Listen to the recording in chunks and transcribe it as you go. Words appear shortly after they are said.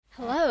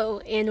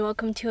and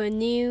welcome to a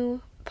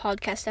new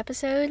podcast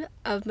episode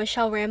of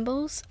Michelle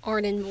Rambles,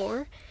 Art and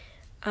More.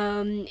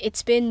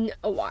 It's been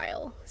a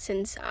while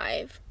since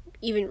I've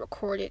even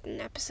recorded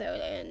an episode,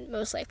 and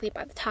most likely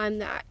by the time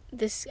that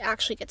this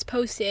actually gets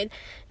posted,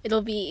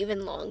 it'll be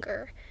even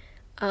longer.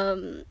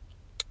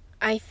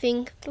 I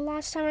think the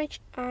last time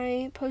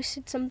I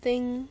posted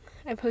something,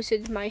 I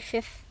posted my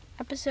 5th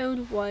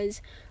episode was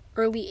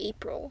early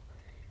April.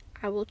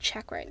 I will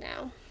check right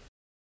now.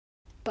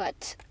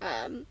 But,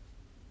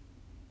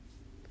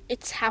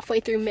 it's halfway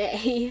through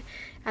May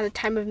at the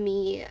time of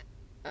me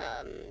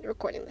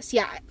recording this.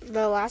 Yeah,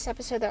 the last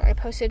episode that I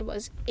posted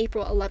was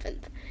April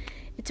 11th.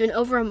 It's been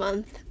over a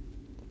month.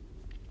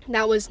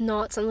 That was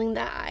not something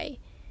that I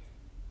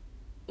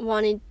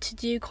wanted to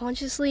do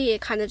consciously.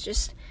 It kind of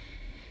just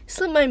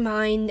slipped my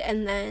mind,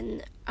 and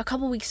then a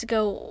couple weeks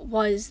ago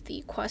was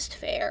the Quest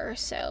Fair,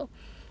 so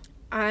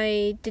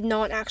I did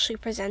not actually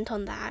present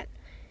on that.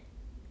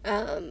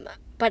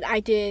 But I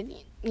did,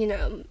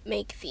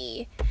 make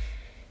the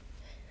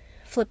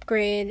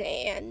Flipgrid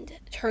and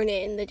turn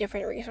in the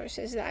different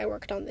resources that I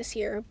worked on this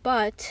year.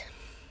 But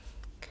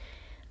I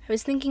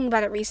was thinking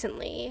about it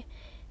recently,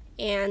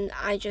 and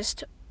I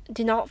just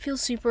did not feel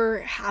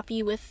super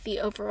happy with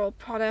the overall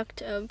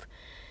product of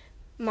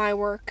my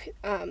work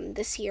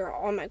this year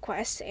on my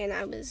quest, and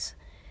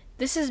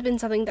this has been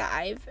something that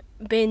I've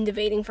been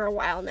debating for a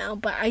while now,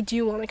 but I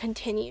do want to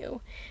continue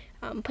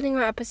putting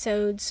out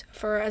episodes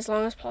for as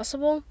long as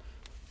possible,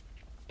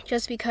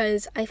 just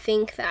because I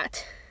think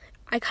that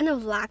I kind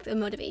of lack the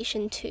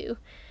motivation to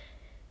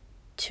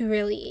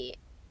really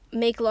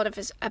make a lot of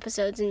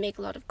episodes and make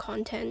a lot of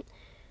content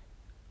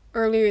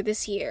earlier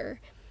this year.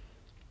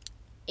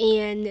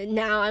 And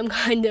now I'm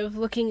kind of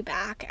looking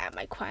back at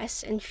my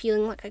quest and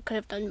feeling like I could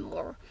have done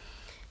more.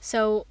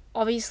 So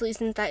obviously,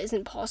 since that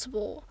isn't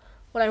possible,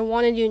 what I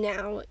want to do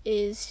now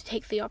is to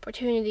take the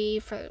opportunity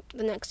for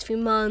the next few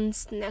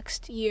months, the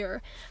next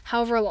year,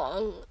 however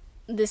long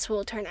this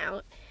will turn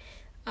out,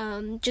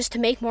 just to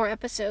make more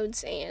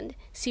episodes and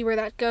see where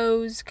that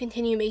goes,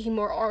 continue making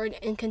more art,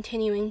 and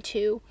continuing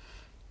to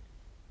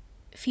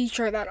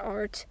feature that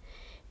art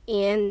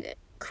and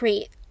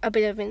create a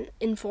bit of an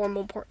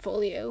informal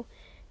portfolio.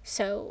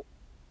 So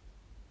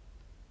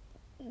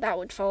that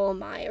would follow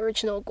my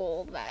original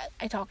goal that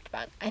I talked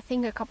about, I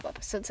think, a couple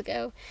episodes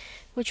ago,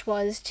 which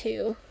was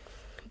to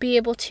be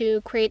able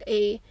to create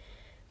a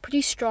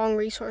pretty strong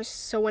resource,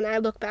 so when I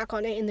look back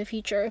on it in the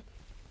future,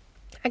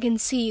 I can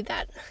see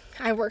that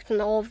I worked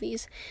on all of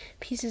these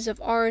pieces of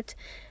art,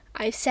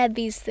 I said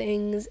these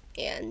things,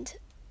 and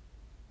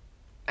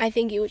I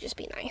think it would just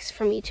be nice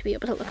for me to be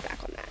able to look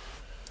back on that.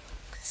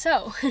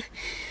 So,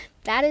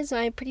 that is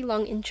my pretty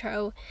long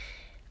intro,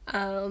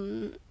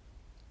 kind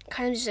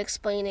of just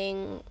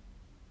explaining,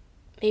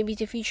 maybe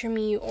to future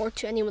me or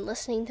to anyone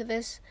listening to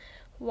this,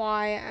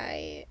 why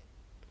I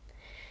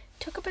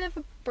took a bit of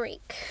a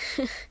break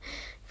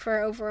for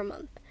over a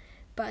month.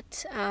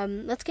 But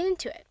let's get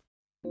into it.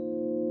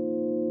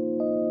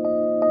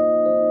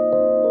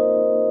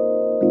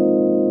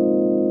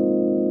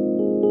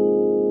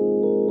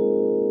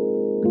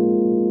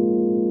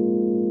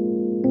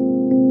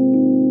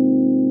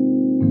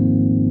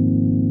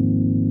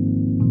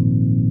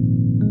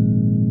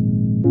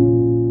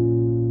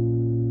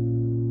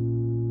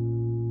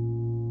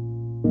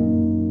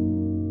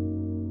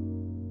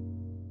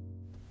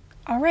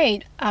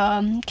 Alright,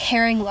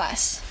 caring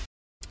less.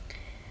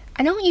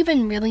 I don't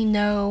even really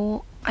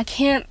know, I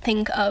can't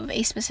think of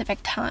a specific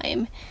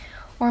time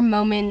or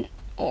moment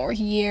or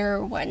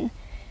year when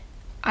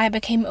I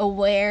became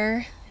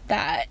aware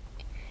that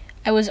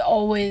I was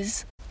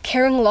always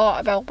caring a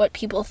lot about what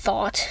people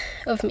thought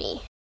of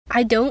me.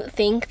 I don't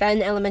think that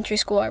in elementary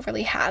school I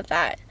really had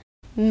that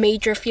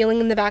major feeling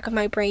in the back of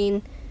my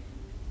brain.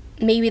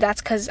 Maybe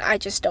that's because I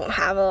just don't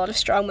have a lot of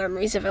strong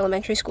memories of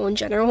elementary school in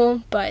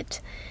general,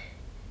 but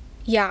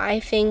yeah, I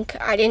think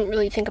I didn't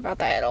really think about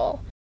that at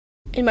all.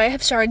 It might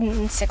have started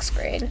in 6th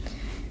grade,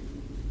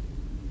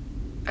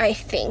 I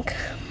think,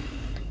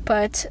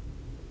 but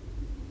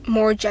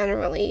more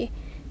generally,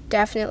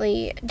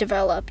 definitely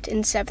developed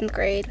in 7th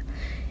grade,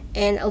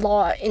 and a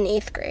lot in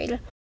 8th grade,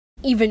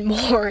 even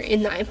more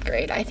in 9th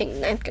grade. I think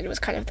 9th grade was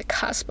kind of the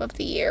cusp of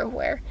the year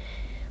where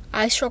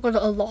I struggled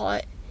a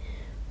lot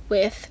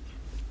with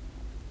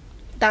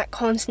that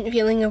constant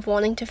feeling of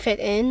wanting to fit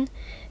in,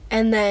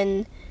 and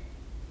then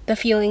the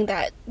feeling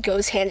that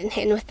goes hand in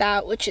hand with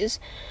that, which is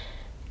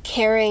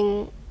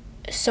caring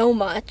so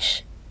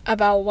much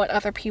about what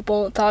other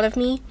people thought of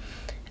me,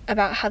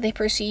 about how they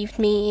perceived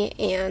me,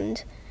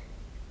 and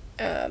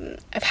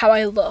of how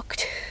I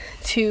looked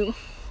to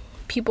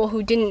people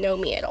who didn't know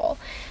me at all,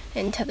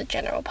 and to the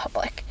general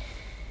public.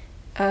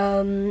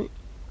 I'm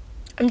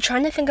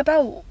trying to think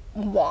about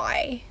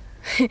why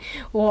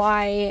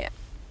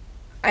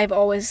I've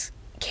always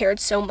cared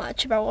so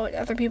much about what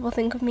other people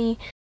think of me.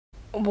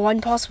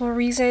 One possible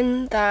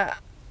reason that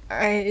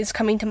is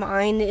coming to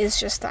mind is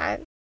just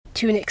that,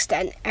 to an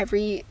extent,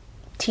 every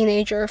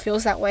teenager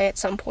feels that way at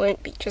some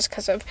point, just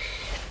because of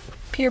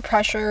peer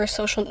pressure,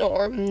 social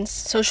norms,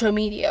 social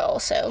media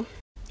also.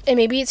 And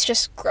maybe it's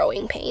just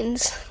growing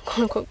pains,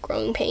 quote unquote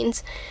growing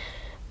pains,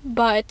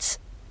 but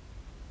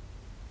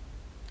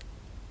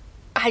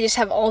I just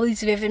have all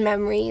these vivid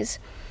memories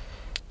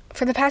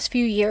for the past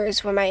few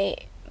years when my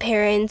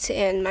parents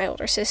and my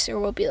older sister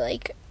will be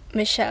like,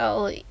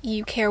 Michelle,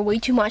 you care way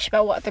too much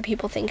about what other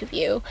people think of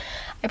you.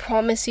 I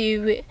promise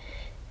you,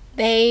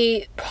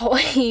 they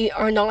probably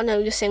are not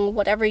noticing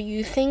whatever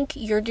you think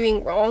you're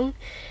doing wrong.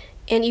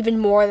 And even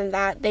more than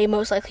that, they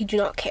most likely do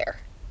not care.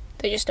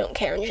 They just don't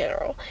care in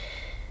general.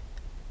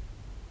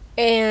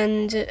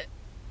 And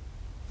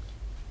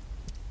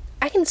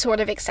I can sort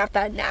of accept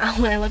that now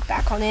when I look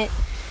back on it.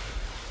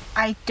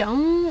 I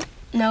don't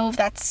know if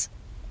that's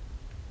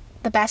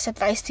the best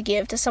advice to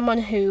give to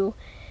someone who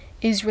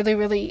is really,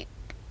 really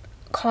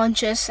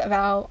conscious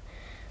about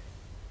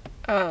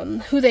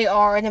who they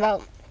are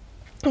and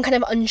kind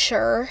of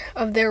unsure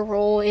of their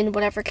role in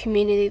whatever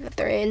community that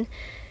they're in,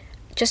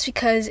 just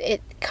because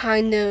it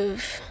kind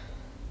of,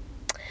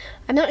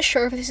 I'm not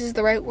sure if this is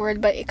the right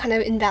word, but it kind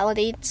of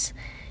invalidates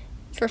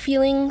your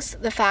feelings,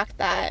 the fact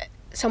that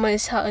someone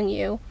is telling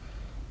you,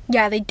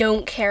 yeah, they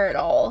don't care at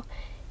all.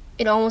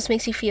 It almost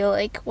makes you feel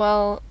like,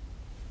 well,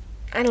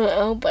 I don't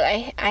know, but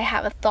I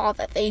have a thought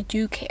that they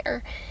do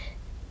care,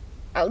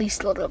 at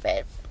least a little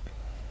bit.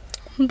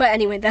 But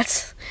anyway,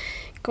 that's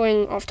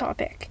going off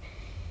topic.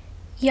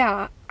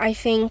 Yeah, I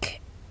think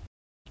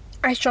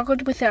I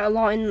struggled with it a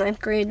lot in 9th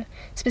grade,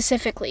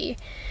 specifically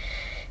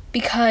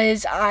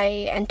because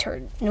I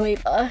entered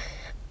Nueva,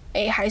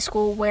 a high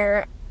school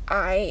where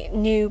I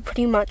knew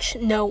pretty much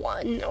no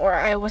one, or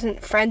I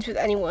wasn't friends with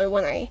anyone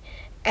when I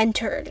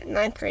entered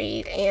 9th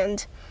grade,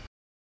 and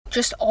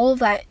just all of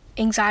that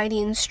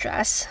anxiety and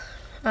stress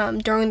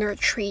during the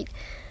retreat.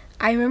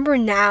 I remember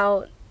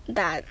now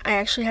that I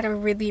actually had a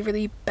really,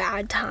 really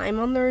bad time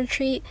on the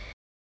retreat.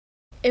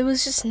 It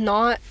was just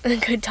not a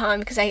good time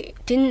because I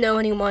didn't know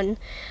anyone.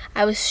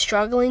 I was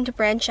struggling to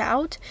branch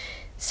out.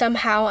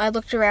 Somehow I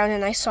looked around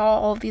and I saw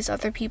all of these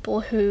other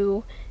people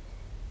who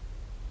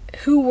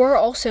were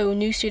also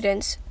new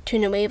students to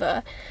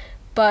Nueva,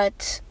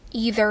 but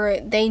either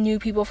they knew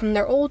people from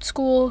their old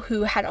school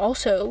who had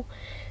also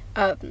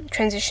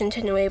transitioned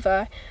to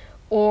Nueva,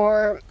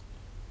 or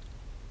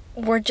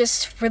were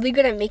just really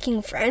good at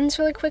making friends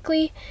really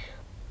quickly.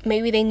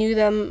 Maybe they knew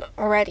them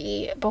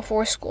already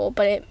before school,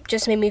 but it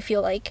just made me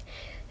feel like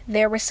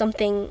there was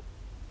something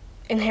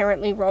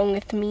inherently wrong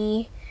with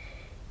me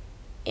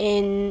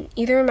in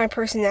either my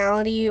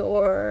personality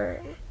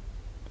or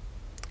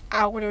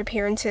outward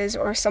appearances,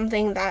 or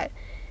something that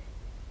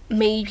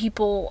made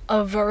people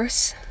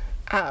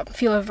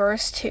feel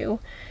averse to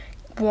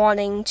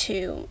wanting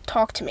to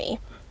talk to me.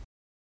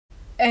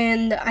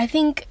 And I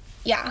think,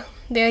 yeah,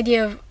 the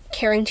idea of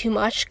caring too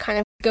much kind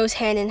of goes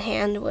hand in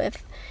hand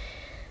with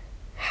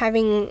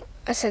having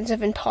a sense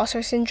of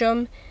imposter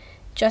syndrome,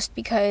 just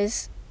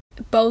because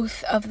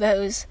both of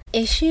those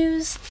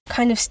issues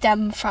kind of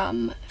stem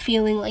from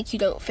feeling like you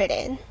don't fit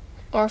in,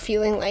 or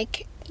feeling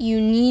like you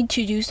need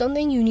to do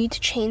something, you need to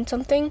change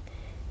something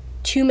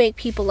to make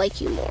people like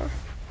you more.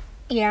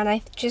 Yeah, and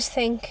I just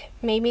think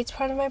maybe it's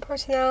part of my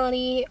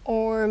personality,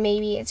 or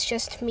maybe it's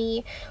just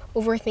me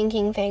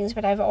overthinking things,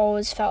 but I've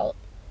always felt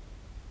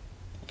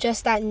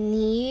just that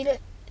need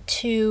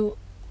to,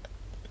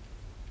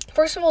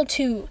 first of all,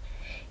 to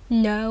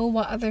know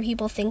what other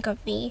people think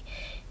of me,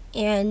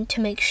 and to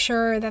make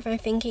sure that they're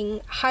thinking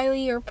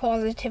highly or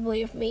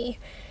positively of me.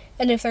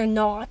 And if they're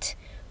not,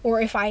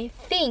 or if I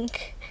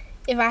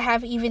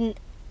have even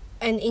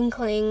an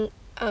inkling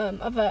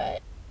of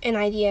an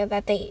idea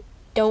that they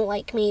don't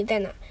like me,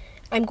 then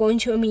I'm going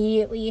to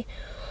immediately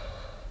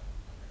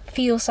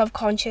feel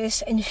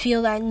self-conscious and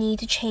feel that need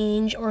to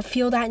change, or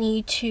feel that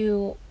need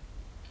to,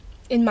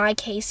 in my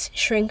case,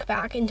 shrink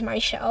back into my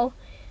shell.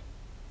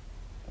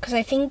 Because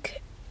I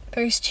think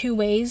there's two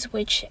ways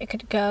which it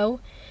could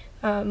go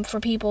for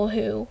people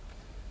who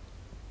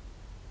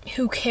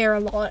care a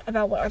lot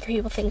about what other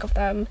people think of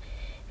them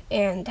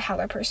and how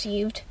they're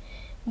perceived.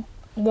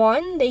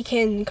 One, they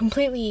can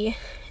completely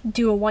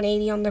do a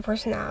 180 on their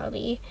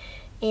personality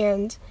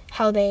and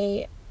how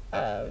they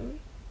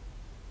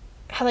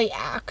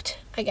act,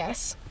 I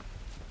guess,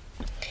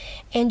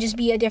 and just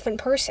be a different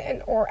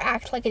person, or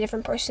act like a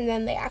different person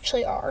than they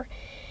actually are.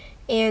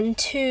 And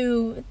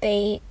two,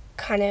 they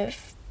kind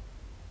of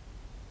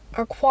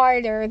are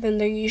quieter than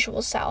their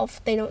usual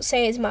self. They don't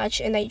say as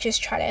much, and they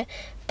just try to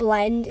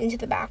blend into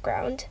the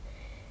background.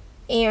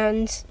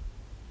 And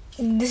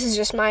this is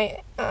just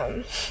my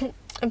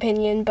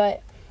opinion,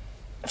 but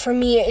for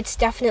me, it's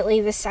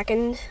definitely the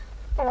second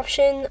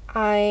option.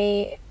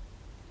 I've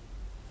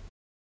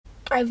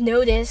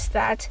noticed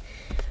that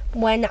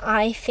when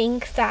I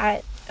think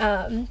that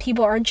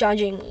people are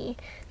judging me,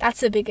 that's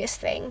the biggest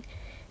thing.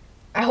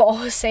 I will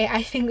always say,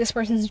 I think this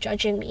person's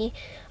judging me.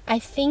 I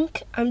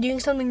think I'm doing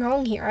something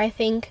wrong here. I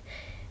think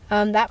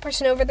that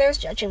person over there is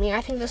judging me.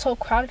 I think this whole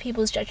crowd of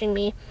people is judging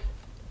me.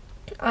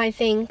 I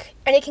think,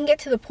 and it can get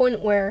to the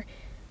point where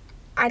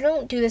I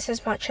don't do this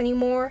as much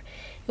anymore.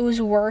 It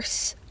was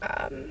worse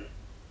in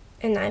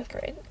 9th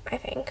grade, I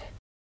think,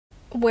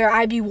 where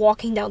I'd be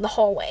walking down the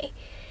hallway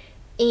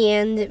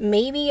and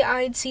maybe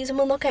I'd see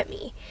someone look at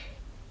me,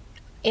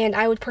 and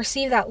I would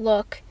perceive that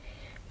look,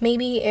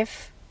 maybe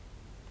if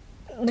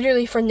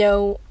literally for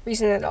no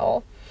reason at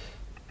all.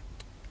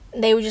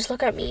 They would just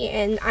look at me,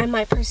 and I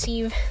might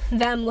perceive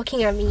them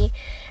looking at me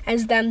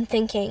as them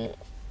thinking,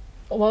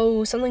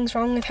 whoa, something's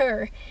wrong with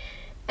her.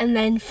 And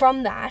then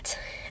from that,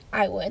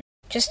 I would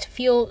just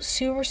feel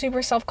super,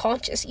 super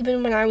self-conscious,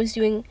 even when I was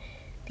doing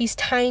these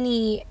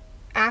tiny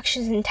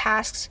actions and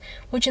tasks,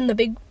 which in the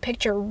big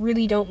picture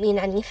really don't mean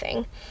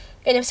anything.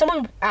 And if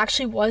someone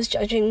actually was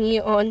judging me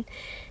on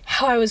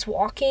how I was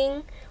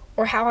walking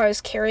or how I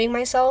was carrying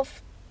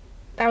myself,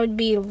 that would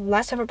be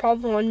less of a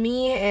problem on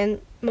me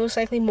and most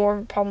likely more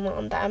of a problem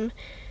on them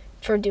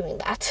for doing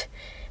that,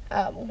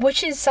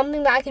 which is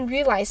something that I can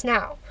realize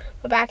now.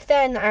 But back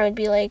then, I would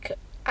be like,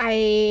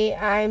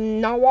 I'm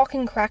not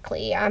walking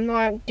correctly. I'm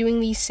not doing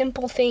these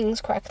simple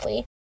things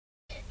correctly.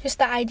 Just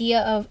the idea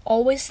of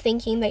always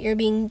thinking that you're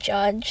being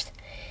judged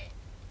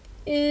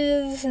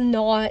is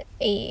not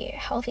a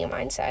healthy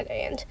mindset,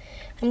 and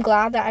I'm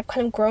glad that I've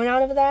kind of grown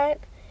out of that.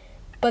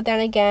 But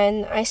then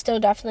again, I still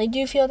definitely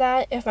do feel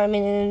that if I'm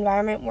in an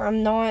environment where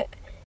I'm not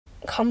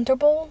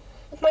comfortable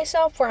with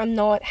myself, where I'm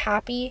not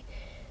happy,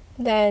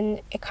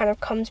 then it kind of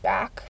comes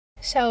back.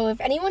 So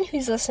if anyone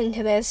who's listening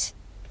to this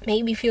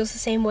maybe feels the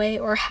same way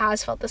or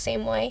has felt the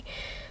same way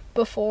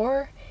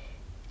before,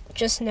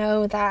 just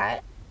know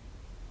that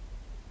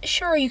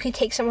sure, you can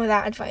take some of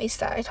that advice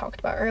that I talked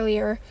about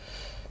earlier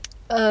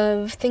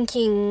of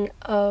thinking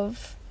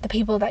of the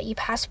people that you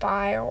pass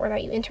by or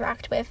that you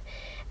interact with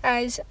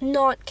as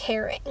not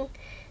caring.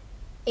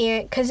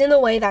 And because in a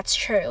way that's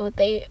true,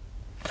 they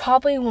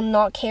probably will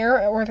not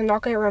care, or they're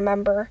not going to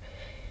remember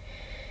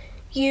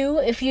you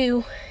if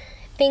you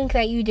think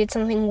that you did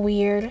something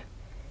weird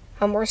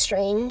or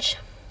strange.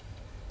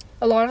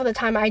 A lot of the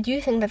time I do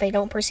think that they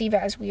don't perceive it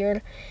as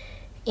weird.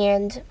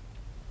 And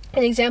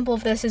an example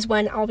of this is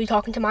when I'll be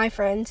talking to my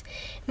friends.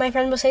 My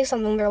friend will say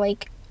something, they're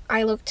like,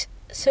 I looked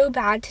so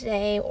bad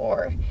today,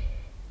 or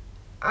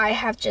I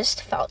have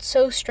just felt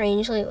so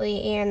strange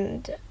lately,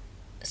 and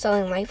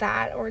something like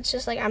that. Or it's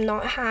just like, I'm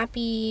not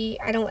happy,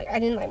 I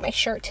didn't like my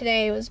shirt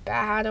today, it was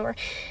bad, or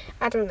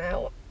I don't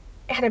know,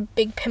 I had a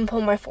big pimple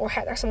on my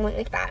forehead or something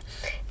like that.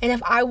 And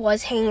if I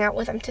was hanging out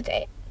with them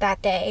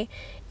that day,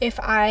 if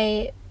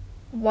I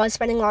was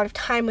spending a lot of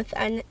time with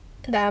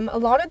them, a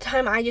lot of the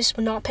time I just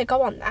would not pick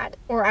up on that,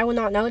 or I would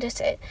not notice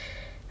it.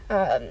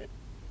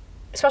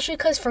 Especially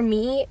because for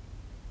me,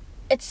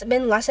 it's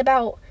been less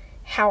about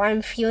how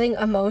I'm feeling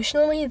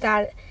emotionally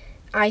that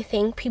I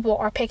think people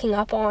are picking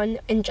up on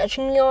and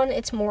judging me on.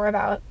 It's more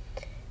about,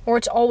 or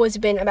it's always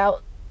been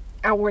about,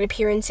 outward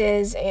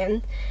appearances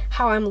and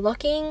how I'm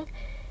looking.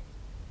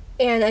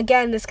 And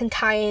again, this can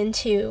tie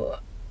into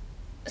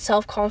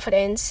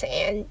self-confidence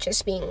and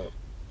just being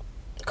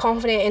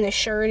confident and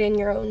assured in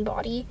your own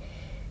body.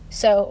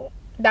 So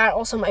that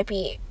also might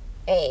be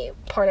a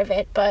part of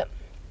it. But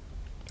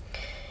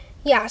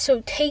yeah,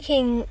 so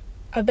taking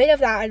a bit of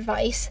that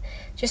advice,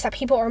 just that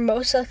people are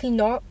most likely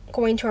not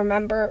going to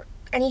remember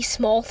any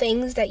small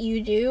things that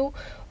you do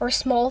or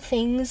small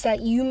things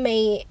that you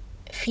may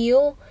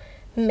feel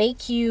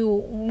make you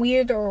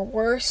weird or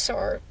worse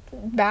or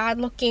bad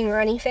looking or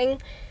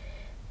anything.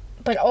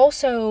 But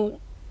also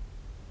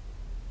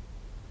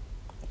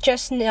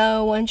just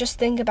know and just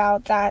think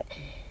about that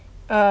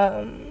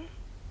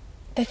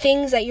the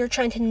things that you're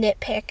trying to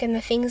nitpick and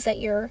the things that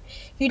you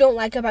don't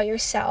like about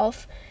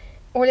yourself,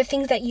 or the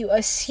things that you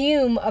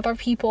assume other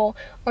people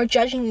are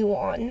judging you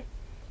on.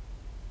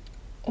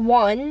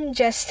 One,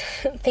 just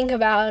think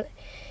about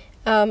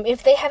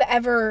if they have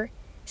ever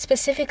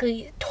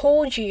specifically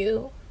told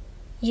you,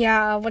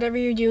 yeah, whatever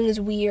you're doing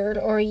is weird,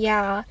 or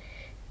yeah,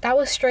 that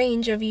was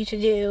strange of you to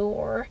do,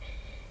 or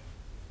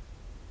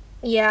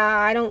yeah,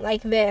 I don't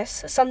like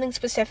this, something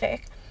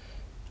specific.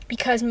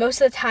 Because most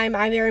of the time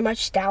I very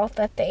much doubt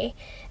that they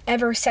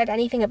ever said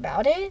anything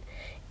about it,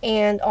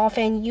 and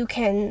often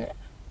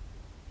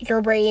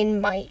your brain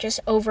might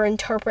just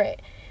overinterpret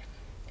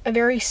a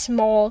very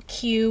small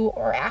cue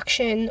or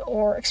action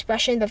or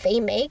expression that they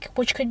make,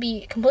 which could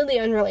be completely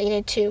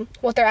unrelated to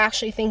what they're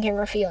actually thinking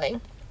or feeling.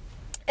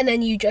 And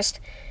then you just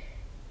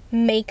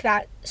make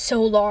that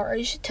so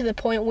large to the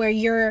point where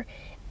you're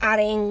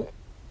adding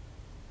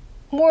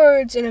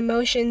words and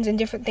emotions and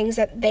different things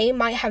that they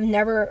might have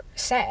never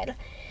said.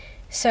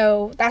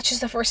 So that's just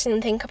the first thing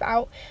to think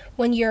about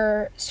when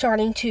you're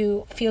starting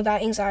to feel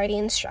that anxiety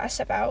and stress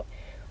about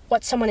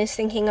what someone is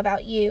thinking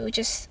about you.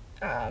 Just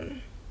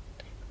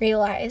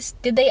realize,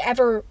 did they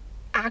ever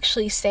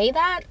actually say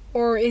that,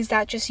 or is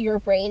that just your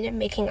brain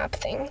making up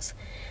things,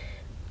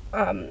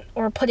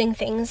 or putting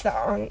things that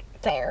aren't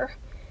there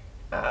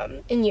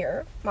in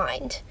your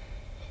mind?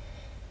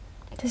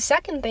 The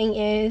second thing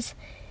is,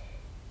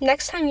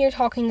 next time you're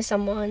talking to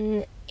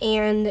someone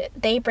and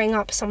they bring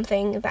up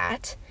something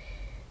that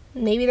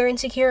maybe they're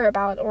insecure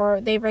about,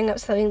 or they bring up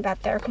something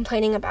that they're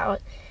complaining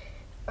about,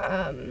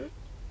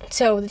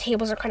 so the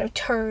tables are kind of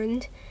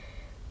turned,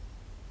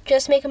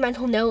 just make a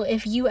mental note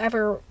if you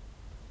ever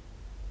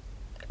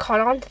caught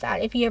on to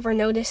that, if you ever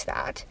noticed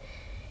that,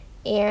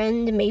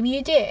 And maybe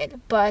you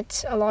did,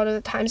 but a lot of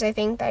the times I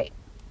think that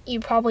you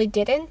probably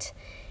didn't.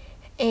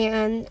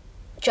 And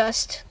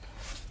just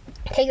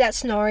take that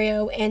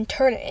scenario and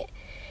turn it.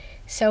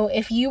 So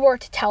if you were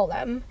to tell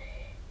them,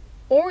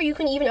 or you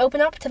can even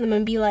open up to them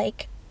and be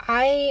like,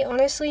 I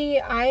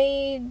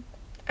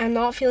am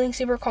not feeling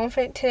super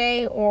confident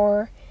today,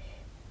 or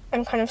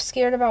I'm kind of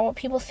scared about what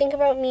people think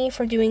about me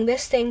for doing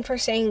this thing, for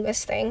saying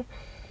this thing.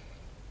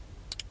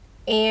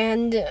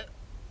 And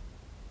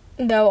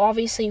though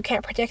obviously you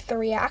can't predict the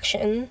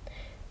reaction,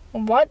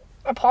 what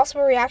a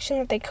possible reaction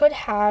that they could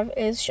have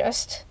is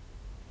just,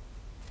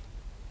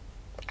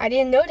 I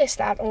didn't notice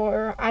that,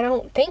 or I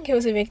don't think it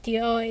was a big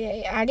deal,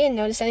 I didn't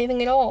notice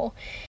anything at all.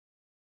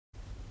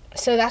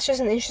 So that's just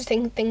an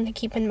interesting thing to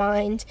keep in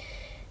mind,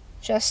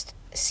 just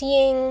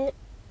seeing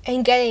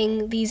and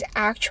getting these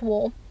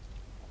actual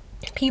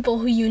people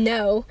who you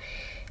know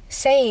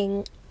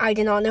saying, I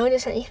did not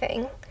notice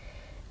anything,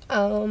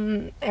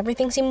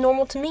 everything seemed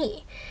normal to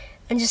me.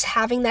 And just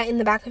having that in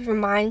the back of your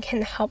mind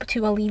can help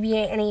to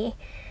alleviate any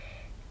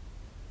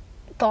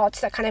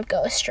thoughts that kind of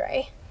go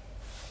astray.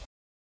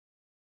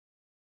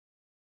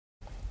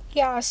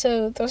 Yeah,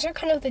 so those are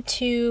kind of the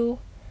two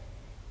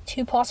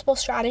possible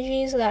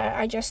strategies that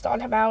I just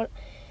thought about.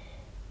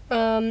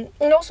 And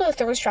also a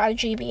third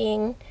strategy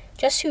being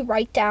just to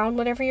write down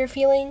whatever you're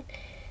feeling.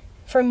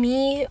 For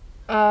me,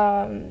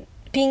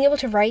 being able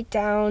to write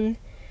down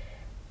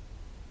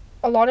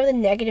a lot of the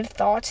negative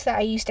thoughts that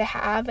I used to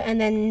have, and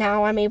then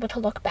now I'm able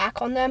to look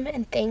back on them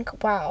and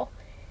think, wow,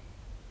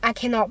 I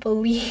cannot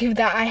believe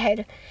that I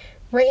had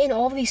written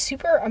all of these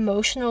super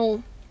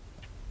emotional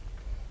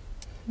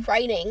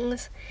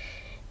writings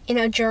in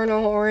a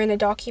journal or in a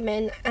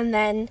document, and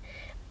then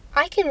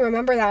I can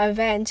remember that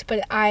event,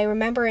 but I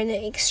remember in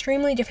an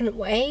extremely different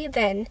way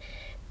than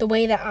the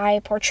way that I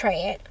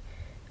portray it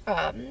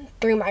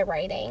through my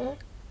writing.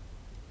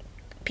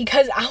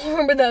 Because I'll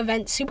remember the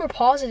event super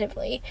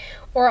positively,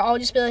 or I'll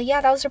just be like,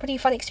 yeah, that was a pretty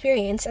fun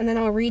experience, and then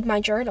I'll read my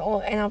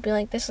journal and I'll be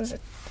like, this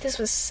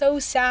was so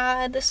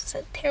sad, this was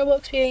a terrible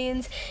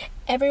experience,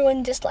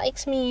 everyone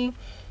dislikes me,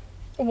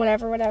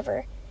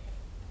 whatever.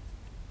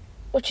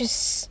 Which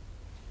is,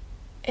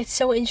 it's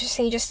so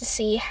interesting just to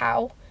see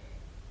how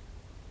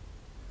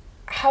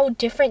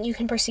different you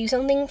can perceive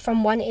something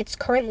from when it's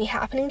currently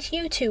happening to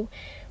you to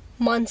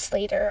months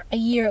later, a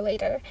year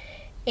later.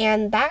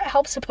 And that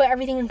helps to put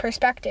everything in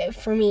perspective,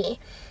 for me,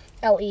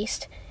 at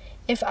least.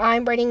 If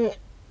I'm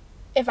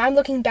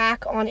looking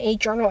back on a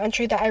journal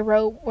entry that I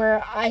wrote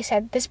where I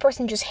said, this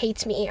person just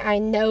hates me, I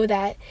know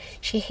that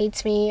she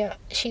hates me,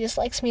 she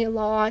dislikes me a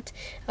lot,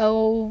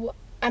 oh,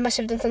 I must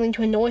have done something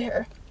to annoy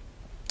her.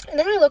 And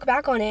then I look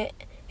back on it,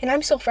 and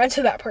I'm still friends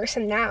with that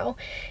person now,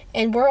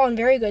 and we're on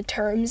very good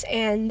terms,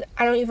 and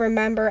I don't even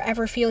remember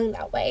ever feeling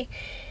that way.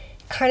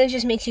 It kind of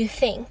just makes you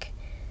think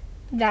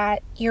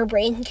that your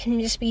brain can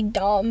just be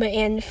dumb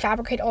and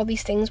fabricate all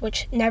these things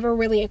which never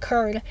really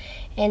occurred,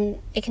 and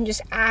it can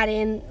just add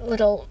in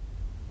little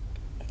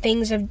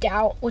things of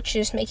doubt which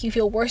just make you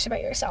feel worse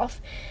about yourself.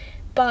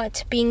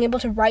 But being able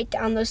to write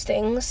down those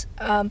things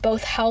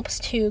both helps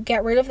to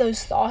get rid of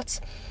those thoughts,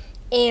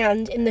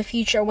 and in the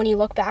future when you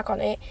look back on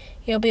it,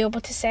 you'll be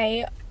able to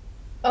say,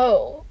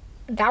 oh,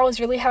 that was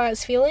really how I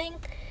was feeling.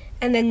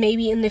 And then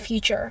maybe in the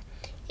future,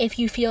 if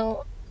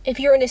you're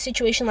in a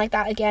situation like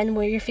that again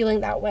where you're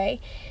feeling that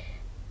way,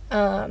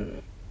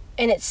 and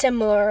it's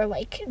similar,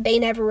 like they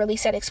never really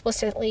said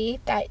explicitly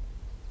that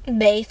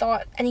they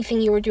thought anything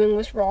you were doing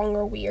was wrong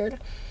or weird,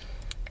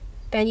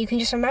 then you can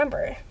just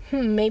remember,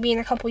 maybe in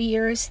a couple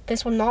years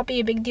this will not be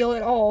a big deal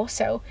at all,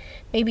 so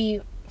maybe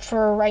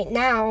for right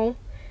now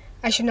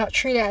I should not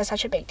treat it as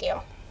such a big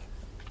deal.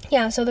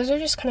 Yeah, so those are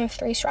just kind of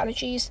 3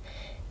 strategies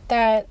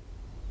that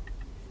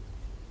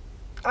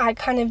I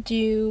kind of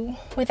do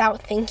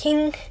without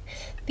thinking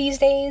these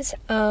days,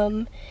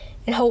 and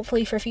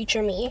hopefully for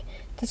future me,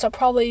 since I'll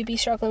probably be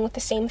struggling with the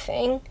same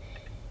thing.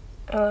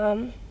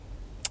 I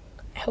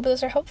hope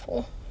those are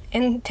helpful,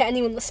 and to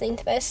anyone listening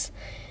to this,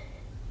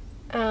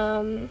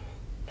 I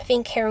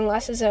think caring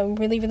less is a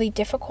really, really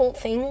difficult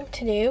thing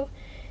to do,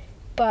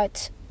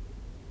 but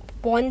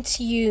once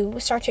you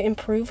start to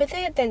improve with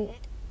it, then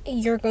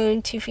you're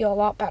going to feel a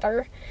lot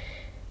better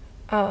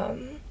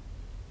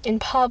in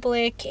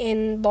public,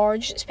 in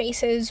large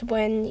spaces,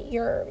 when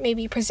you're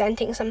maybe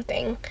presenting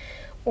something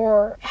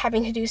or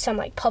having to do some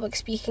like public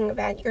speaking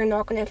event. You're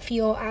not going to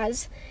feel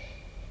as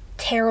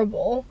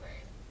terrible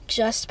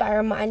just by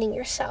reminding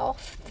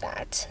yourself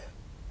that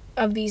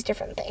of these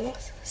different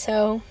things.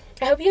 So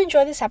I hope you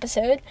enjoyed this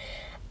episode.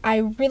 I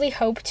really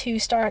hope to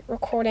start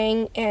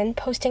recording and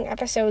posting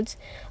episodes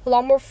a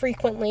lot more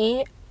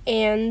frequently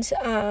and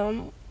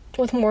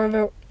with more of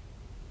a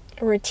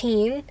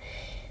routine.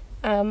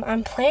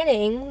 I'm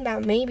planning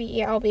that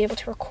maybe I'll be able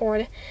to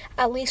record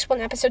at least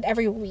 1 episode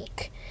every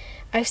week.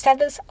 I've said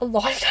this a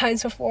lot of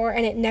times before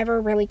and it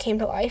never really came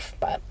to life,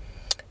 but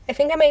I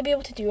think I might be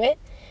able to do it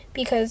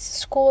because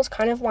school is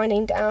kind of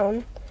winding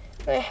down.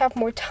 I have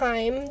more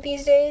time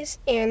these days,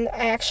 and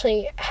I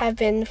actually have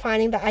been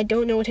finding that I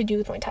don't know what to do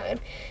with my time.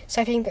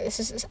 So I think that this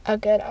is a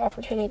good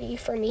opportunity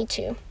for me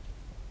to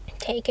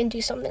take and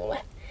do something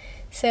with.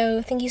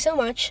 So thank you so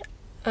much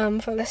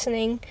for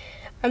listening.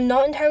 I'm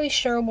not entirely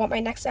sure what my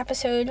next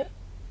episode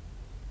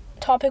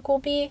topic will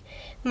be.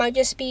 Might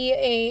just be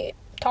a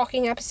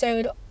talking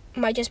episode,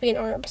 might just be an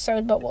art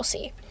episode, but we'll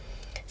see.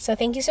 So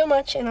thank you so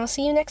much, and I'll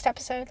see you next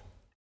episode.